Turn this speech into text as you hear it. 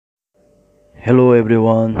Hello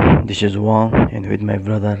everyone, this is Wang and with my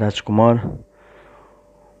brother Rajkumar.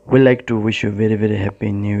 We like to wish you very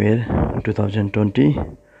happy new year 2020.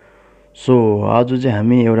 So आज चाहिँ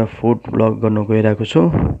हामी एउटा food blog गर्न गइरहेको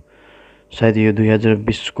छौं। सायद यो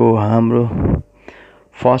 2020 को हाम्रो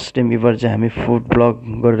फर्स्ट टाइम एभर चाहिँ हामी फुड ब्लग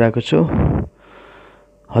गरिरहेको छौं।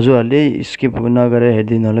 हजुरहरुले स्किप नगरेर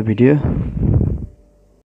हेर्दिनु होला भिडियो।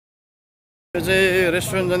 यो चाहिँ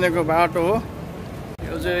रेस्टुरेन्ट जानेको बाटो हो।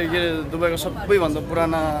 यो चाहिँ दुबईको सबैभन्दा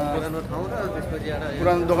पुरानो ठाउँ र त्यसपछि एउटा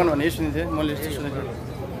पुरानो दोकान भन्ने सुनिथे मैले यस्तो सुनेको।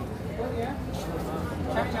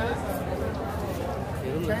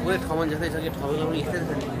 पुरै ठाउँमा जस्तै छ कि ठाउँमा पनि यस्तै छ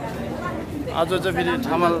नि। आज चाहिँ फेरि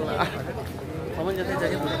ठाउँमा जस्तै छ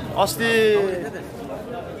कि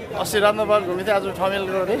अस्ति रातमा बार घुमे थिए। आज ठमेल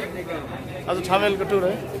गरे। आज ठमेलको टुर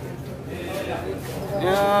है।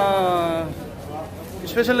 यहाँ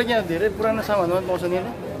स्पेशली यहाँ धेरै पुरानो सामानहरु पाउँछ नि हैन।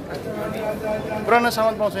 पुरानो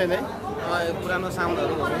सामान पाउँछ नि है। पुरानो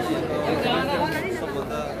सामानहरु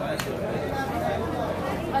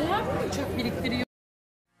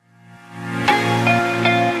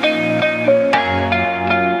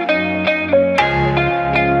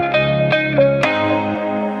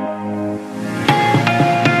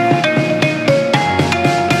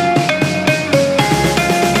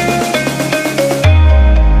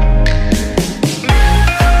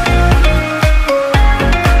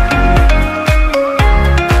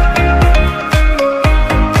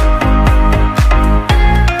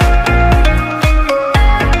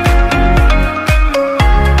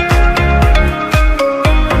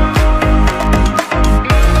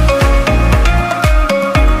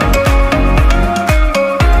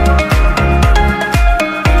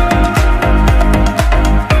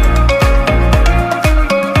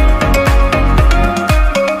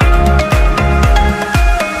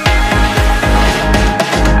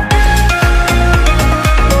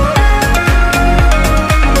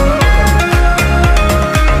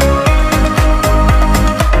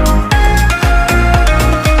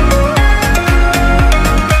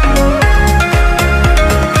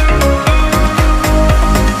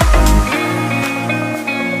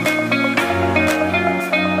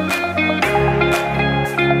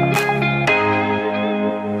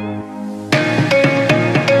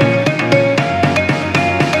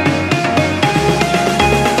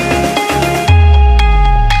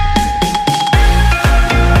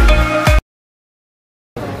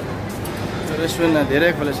रेस्टुरेन्ट धेरै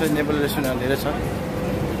खोलेछ। नेपाली रेस्टुरेन्ट धेरै छ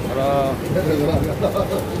र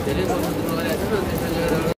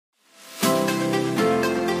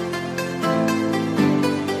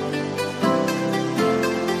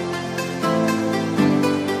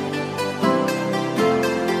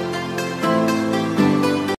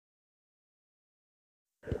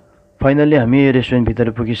फाइनली हामी रेस्टुरेन्ट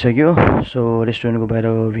भित्र पुगिसक्यो। सो रेस्टुरेन्टको बाहिर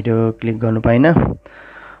भिडियो क्लिक गर्न पाइन।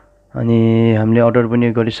 अनि हामीले अर्डर पनि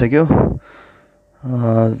गरिसक्यो।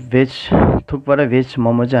 भेज थुक्पा र भेज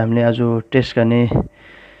मोमो चाहिँ हामीले आज टेस्ट गर्ने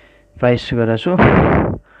प्राइस गरेको छु।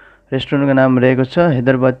 रेस्टुरेन्टको नाम रहेको छ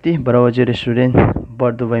हैदराबादी बरावजी रेस्टुरेन्ट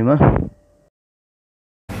बर दुबईमा।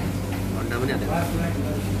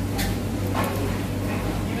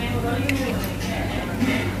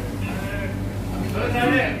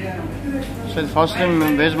 First time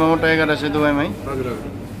veg momo try गरेको छ दुबईमा है।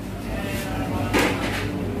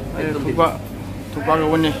 थुक्पाको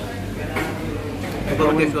पनि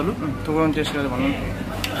थुक्पाको टेस्ट गरेर भन्नु।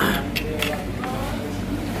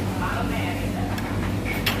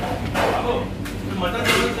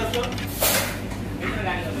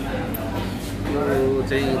 यो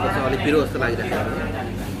चाहिँ अलिक पिरो जस्तो लागिरहेको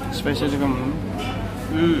छ। स्पाइसी चाहिँ कम हुनु।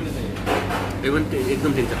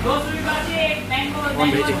 एकदम ठिक छ।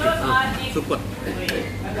 सुपर।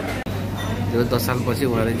 यो 10 सालपछि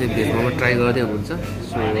उहाँले चाहिँ भेज मोमो ट्राई गर्दै हुनुहुन्छ।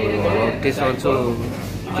 सो टेस्ट अल्सो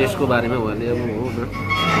टेस्टको बारेमा उहाँले अब हो न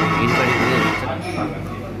इन्क्वायरी पनि हुन्छ।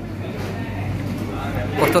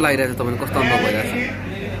 कस्तो लागिरहेछ तपाईलाई? कस्तो अनुभव भइरहेछ?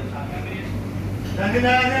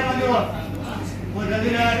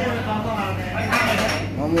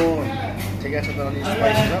 मोमो ठिकै छ तर अलिक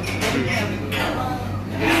स्पाइसी छ।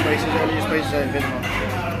 स्पाइसी छ भेज मोमो।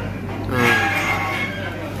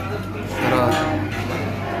 तर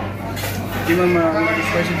तिमीमा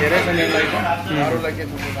स्पाइसी धेरै छ मेरो लागि। अरूलाई के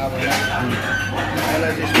थुक्पा थाहा भएन।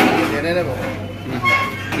 मलाई चाहिँ स्पाइसी धेरै नै भयो।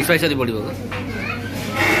 स्पाइसी अलिक बढी भएको।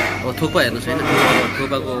 अब थुक्पा हेर्नुहोस् होइन,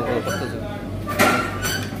 थुक्पाको कस्तो छ।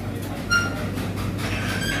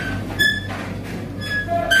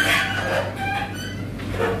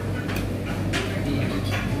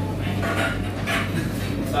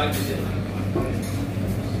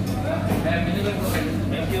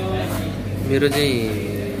 मेरो चाहिँ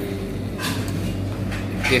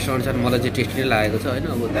टेस्ट अनुसार मलाई चाहिँ टेस्टी लागेको छ होइन।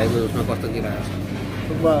 अब दाइको उसमा कस्तो के लागेको छ?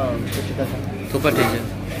 थुक्पा ठिकै छ, थुक्पा ठिक छ,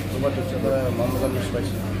 थुक्पा ठिक छ, तर मोमो अलिक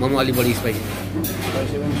स्पाइसी, मोमो अलिक बढी स्पाइसी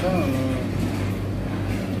स्पाइसी पनि छ। अनि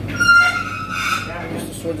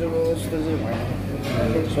त्यस्तो सोचेको जस्तो चाहिँ भएन,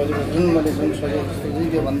 सोचेको जुन मैले जुन सोचेको जस्तो चाहिँ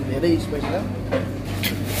त्योभन्दा धेरै स्पाइसी छ।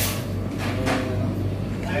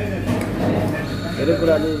 धेरै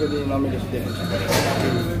कुरा अलिकति नमिलेको देखिन्छ।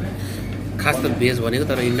 खास त भेज भनेको,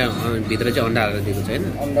 तर भित्र चाहिँ अन्डा हालेर दिएको छ होइन।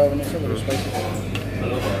 अन्डा पनि छ, तर स्पाइसी छ,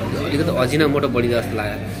 अलिकति अजिना मोटो बढी जस्तो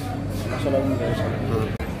लाग्यो। मसला पनि धेरै छ।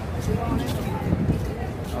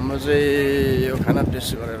 हाम्रो चाहिँ यो खाना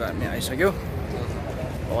टेस्ट गरेर हामी आइसक्यो।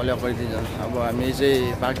 हौले गरिदिन्छ। अब हामी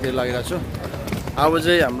चाहिँ पार्कतिर लागिरहेको छु। अब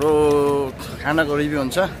चाहिँ हाम्रो खानाको रिभ्यू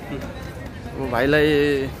हुन्छ। अब भाइलाई,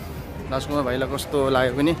 राजकुमार भाइलाई कस्तो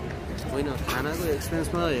लाग्यो पनि होइन, खानाको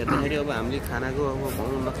एक्सपिरियन्समा हेर्दाखेरि अब हामीले खानाको अब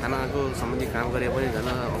भनौँ न, खानाको सम्बन्धी काम गरे पनि झन्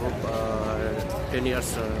अब 10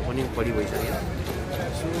 इयर्स पनि बढी भइसक्यो।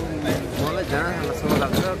 सो मलाई जहाँसम्म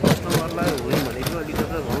लाग्छ कस्टमरलाई होइन भनेको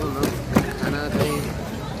अलिकति भनौँ न, खाना चाहिँ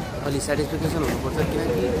अलिक सेटिस्फिकेसन हुनुपर्छ,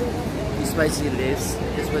 किनकि स्पाइसी लेस।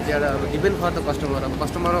 त्यसपछि एउटा अब डिपेन्ड फर द कस्टमर, अब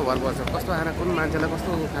कस्टमरमा भर पर्छ कस्तो खाना, कुन मान्छेलाई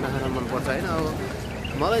कस्तो खाना खान मनपर्छ होइन। अब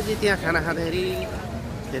मलाई चाहिँ त्यहाँ खाना खाँदाखेरि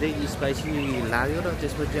धेरै स्पाइसी लाग्यो र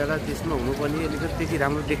त्यसपछि एउटा त्यसमा हुनुपर्ने अलिकति त्यति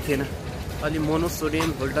राम्रो देखिएन। अलि मोनोसोडियम,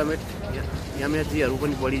 ग्लुटामेट, एमएचजीहरू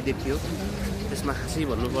पनि बढी देखियो त्यसमा। खासै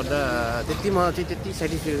भन्नुपर्दा त्यति मलाई चाहिँ त्यति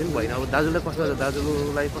सेटिस्फेक्सन भएन। अब दाजुलाई कस्तो छ,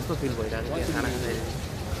 दाजुलाई कस्तो फिल भइरहेको थियो खाना खाँदाखेरि?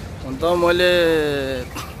 हुन त मैले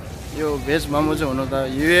यो भेज मोमो चाहिँ हुनु त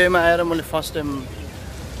युएमा आएर मैले फर्स्ट टाइम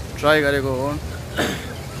ट्राई गरेको हो।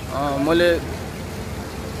 मैले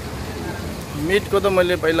मिटको त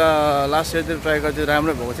मैले पहिला लास्ट इयरतिर ट्राई गर्थेँ,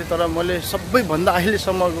 राम्रो भएको थियो। तर मैले सबैभन्दा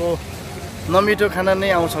अहिलेसम्मको नमिठो खाना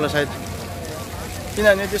नै आउँछ होला सायद,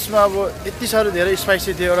 किनभने त्यसमा अब यति साह्रो धेरै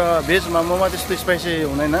स्पाइसी थियो र भेज मोमोमा त्यस्तो स्पाइसी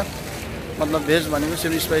हुँदैन। मतलब भेज भनेको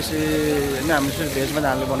सिर्फ स्पाइसी होइन, हामीले सिर्फ भेज मात्रै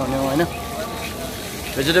हालेर बनाउने हो होइन,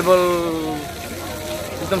 भेजिटेबल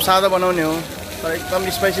एकदम सादा बनाउने हो। तर एकदम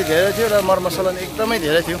स्पाइसी धेरै थियो र मरमसला एकदमै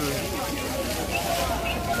धेरै थियो,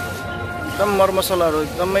 एकदम मरमसलाहरू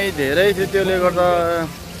एकदमै धेरै थियो। त्यसले गर्दा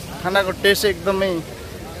खानाको टेस्ट एकदमै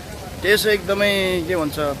के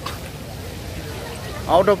भन्छ,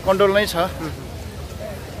 आउट अफ कन्ट्रोल नै छ।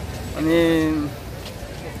 अनि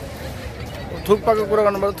थुक्पाको कुरा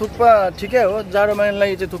गर्नुपर्दा थुक्पा ठिकै हो, जाडो महिनाको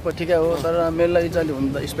लागि चाहिँ थुक्पा ठिकै हो। तर मेरो लागि चाहिँ अलि हुन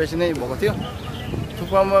त स्पाइसी नै भएको थियो।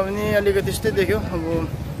 थुक्पामा पनि अलिकति त्यस्तै देख्यो, अब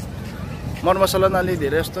मरमसला पनि अलिक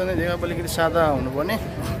धेरै जस्तो नै देख्यो, अब अलिकति सादा हुनुपर्ने।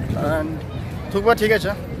 थुक्पा ठिकै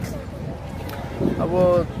छ। अब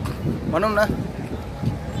भनौँ न,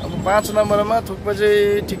 अब 5 नम्बरमा थुक्पा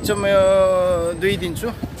चाहिँ ठिक छ, म 2 दिन्छु।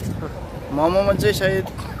 मोमोमा चाहिँ सायद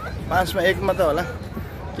 5मा 1 मात्रै होला,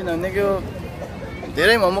 किनभने त्यो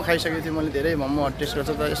धेरै मोमो खाइसकेको थिएँ मैले, धेरै मोमो टेस्ट गर्छ।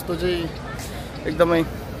 तर यस्तो चाहिँ एकदमै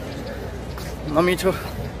नमिठो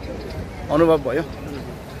अनुभव भयो।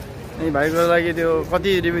 अनि भाइको लागि त्यो कति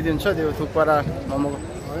रिभ्यू दिन्छ त्यो थुक्पा र मोमोको?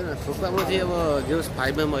 होइन, थुक्पामा चाहिँ अब जोस्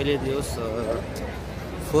 5मा मैले दियोस्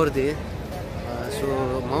 4 दिएँ। सो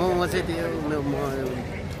मोमोमा चाहिँ त्यो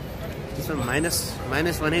त्यसमा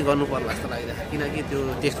 -1 नै गर्नु पर्ला जस्तो लागिरहेको, किनकि त्यो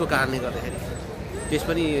टेस्टको कारणले गर्दाखेरि। टेस्ट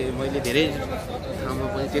पनि मैले धेरै ठाउँमा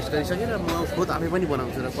पनि टेस्ट गरिसकेँ र म खुद आफै पनि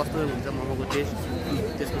बनाउँछु र कस्तो हुन्छ मोमोको टेस्ट,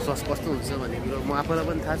 त्यसको सस कस्तो हुन्छ भन्ने कुरो म आफूलाई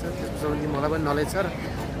पनि थाहा छ, त्यसको सम्बन्धी मलाई पनि नलेज छ। र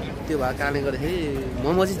त्यो भएको कारणले गर्दाखेरि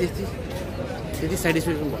मोमो चाहिँ त्यति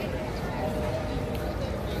सेटिस्फेक्सन भयो।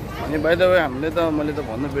 अनि बाइ द वे मैले त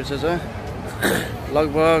भन्नु बिर्सेछ,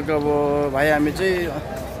 लगभग अब भाइ हामी चाहिँ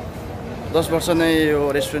 10 वर्ष नै यो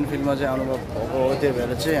रेस्टुरेन्ट फिल्डमा चाहिँ अनुभव भएको हो। त्यही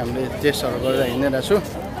भएर चाहिँ हामीले टेस्टहरू गरेर हिँडिरहेको छु।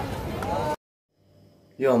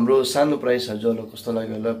 यो हाम्रो सानो प्राइस हजुरहरूलाई कस्तो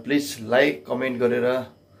लाग्यो होला प्लिज लाइक कमेन्ट गरेर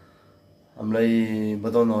हामीलाई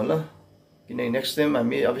बताउनु होला, किनकि नेक्स्ट टाइम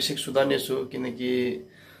हामी अवश्य सुधार्नेछु। किनकि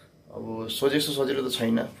अब सोचेको सजिलो त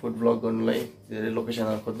छैन फुड ब्लग गर्नुलाई, धेरै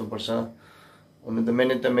लोकेसनहरू खोज्नुपर्छ। हुन त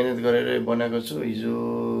मेहनत गरेर बनाएको छु। हिजो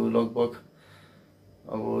लगभग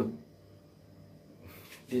अब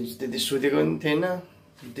त्यति सुतेको पनि थिएन,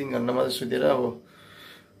 3 घन्टा मात्रै सुतेर अब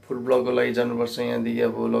फुड ब्लगको लागि जानुपर्छ। यहाँदेखि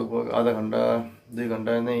अब लगभग आधा घन्टा 2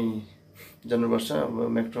 घन्टा नै जानुपर्छ अब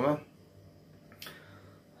मेट्रोमा।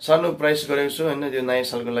 सानो प्राइस गरेको छु होइन, त्यो नयाँ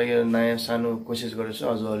सालको लागि नयाँ सानो कोसिस गरेको छु।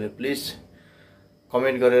 हजुरहरूले प्लिज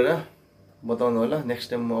कमेन्ट गरेर बताउनु होला, नेक्स्ट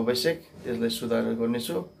टाइम म अवश्य त्यसलाई सुधार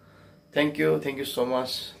गर्नेछु। Thank you so much,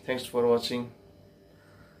 thanks for watching.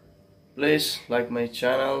 Please like my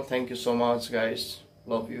channel. Thank you so much guys,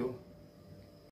 love you.